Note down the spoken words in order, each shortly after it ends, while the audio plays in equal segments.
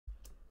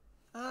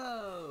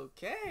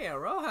Okay,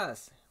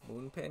 Arojas.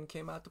 Moonpin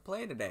came out to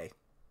play today.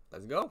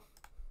 Let's go.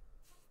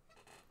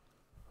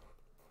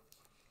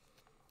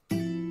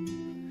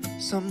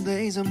 Some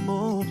days I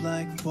move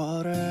like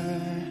water.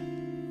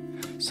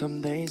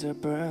 Some days I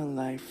burn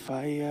like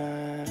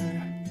fire.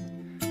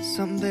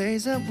 Some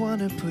days I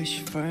wanna push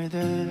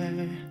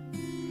further.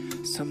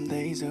 Some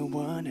days I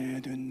wanna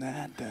do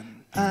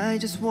nothing. I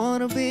just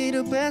wanna be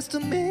the best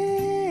of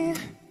me.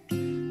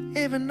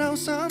 Even though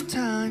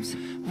sometimes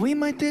we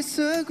might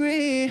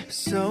disagree,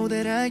 so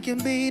that I can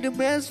be the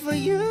best for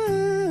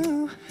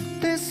you.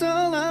 That's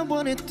all I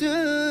wanna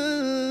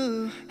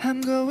do. I'm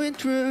going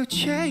through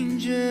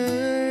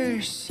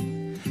changes.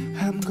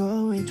 I'm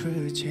going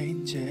through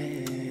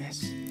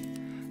changes.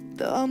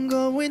 Though I'm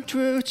going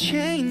through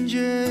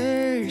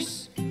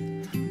changes,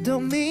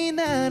 don't mean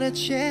that I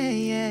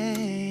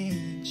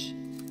change.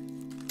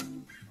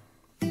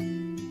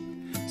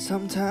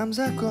 Sometimes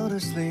I go to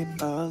sleep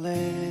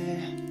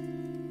early.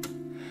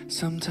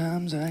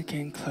 Sometimes I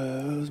can't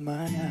close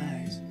my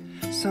eyes.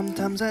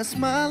 Sometimes I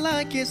smile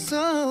like it's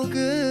so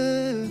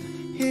good,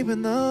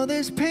 even though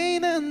there's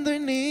pain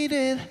underneath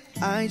it.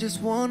 I just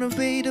wanna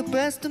be the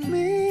best of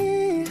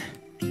me,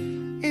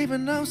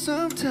 even though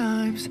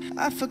sometimes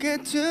I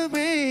forget to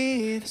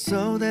breathe,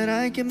 so that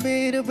I can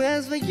be the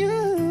best for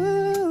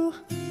you.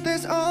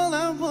 That's all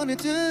I wanna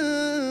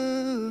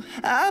do.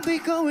 I'll be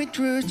going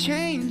through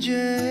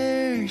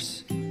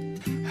changes.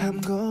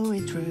 I'm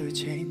going through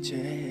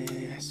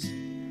changes.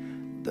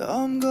 Though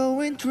I'm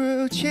going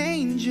through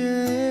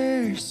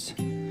changes,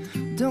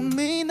 don't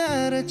mean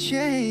that I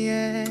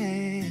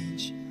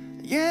change.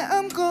 Yeah,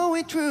 I'm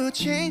going through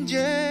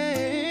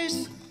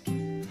changes.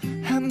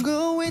 I'm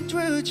going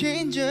through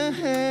changes.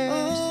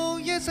 Oh,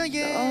 yes I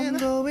am. I'm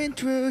going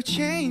through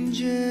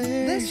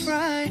changes. That's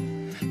right.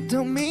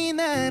 Don't mean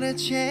that I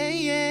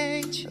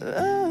change.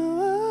 Oh,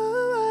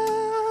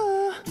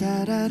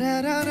 da da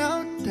da da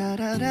da da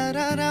da da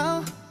da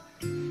da.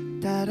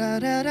 Da da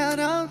da da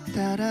da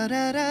da da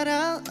da da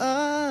da.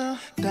 Oh,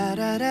 da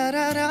da da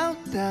da da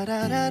da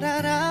da da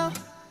da da.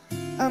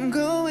 I'm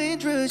going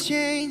through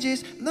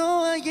changes.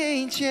 No, I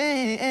ain't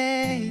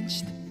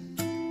changed.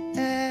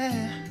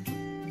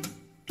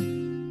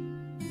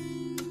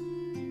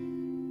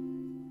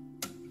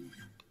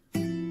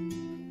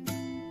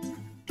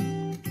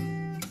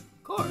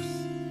 Of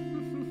course.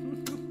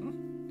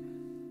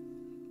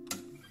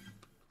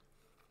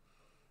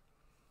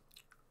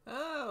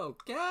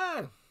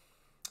 Okay.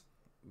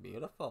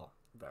 Beautiful.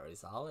 Very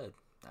solid.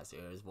 Nice to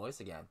hear his voice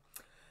again.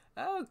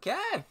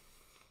 Okay.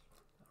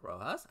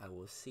 Rojas, I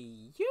will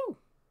see you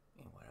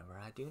in whatever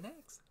I do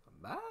next.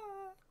 Bye.